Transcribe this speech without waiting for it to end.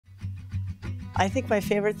I think my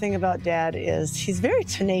favorite thing about Dad is he's very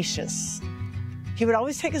tenacious. He would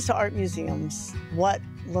always take us to art museums. What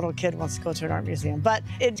little kid wants to go to an art museum? But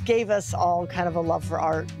it gave us all kind of a love for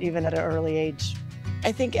art, even at an early age.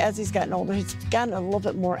 I think as he's gotten older, he's gotten a little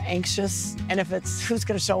bit more anxious. And if it's who's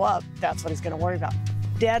going to show up, that's what he's going to worry about.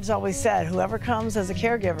 Dad's always said, whoever comes as a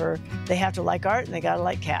caregiver, they have to like art and they got to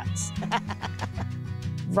like cats.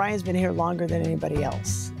 Ryan's been here longer than anybody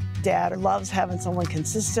else. Dad loves having someone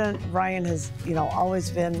consistent. Ryan has,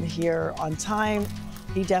 always been here on time.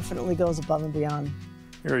 He definitely goes above and beyond.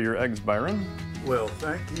 Here are your eggs, Byron. Well,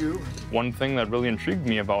 thank you. One thing that really intrigued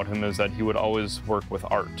me about him is that he would always work with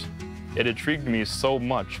art. It intrigued me so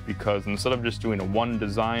much because instead of just doing one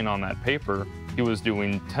design on that paper, he was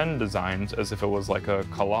doing 10 designs as if it was like a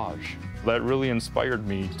collage. That really inspired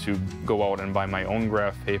me to go out and buy my own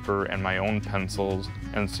graph paper and my own pencils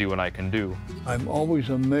and see what I can do. I'm always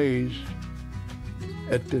amazed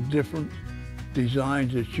at the different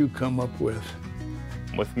designs that you come up with.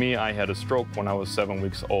 With me, I had a stroke when I was 7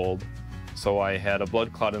 weeks old. So I had a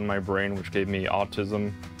blood clot in my brain, which gave me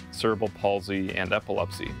autism, cerebral palsy, and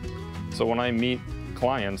epilepsy. So when I meet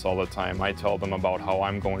clients all the time, I tell them about how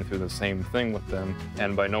I'm going through the same thing with them.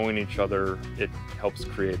 And by knowing each other, it helps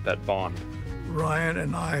create that bond. Ryan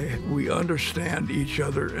and I, we understand each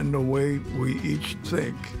other in the way we each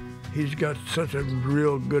think. He's got such a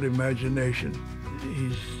real good imagination.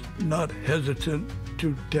 He's not hesitant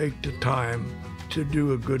to take the time to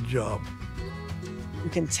do a good job. You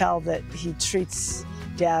can tell that he treats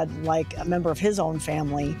Dad like a member of his own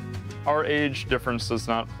family. Our age difference does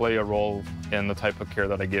not play a role in the type of care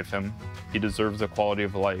that I give him. He deserves a quality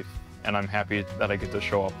of life, and I'm happy that I get to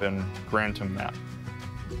show up and grant him that.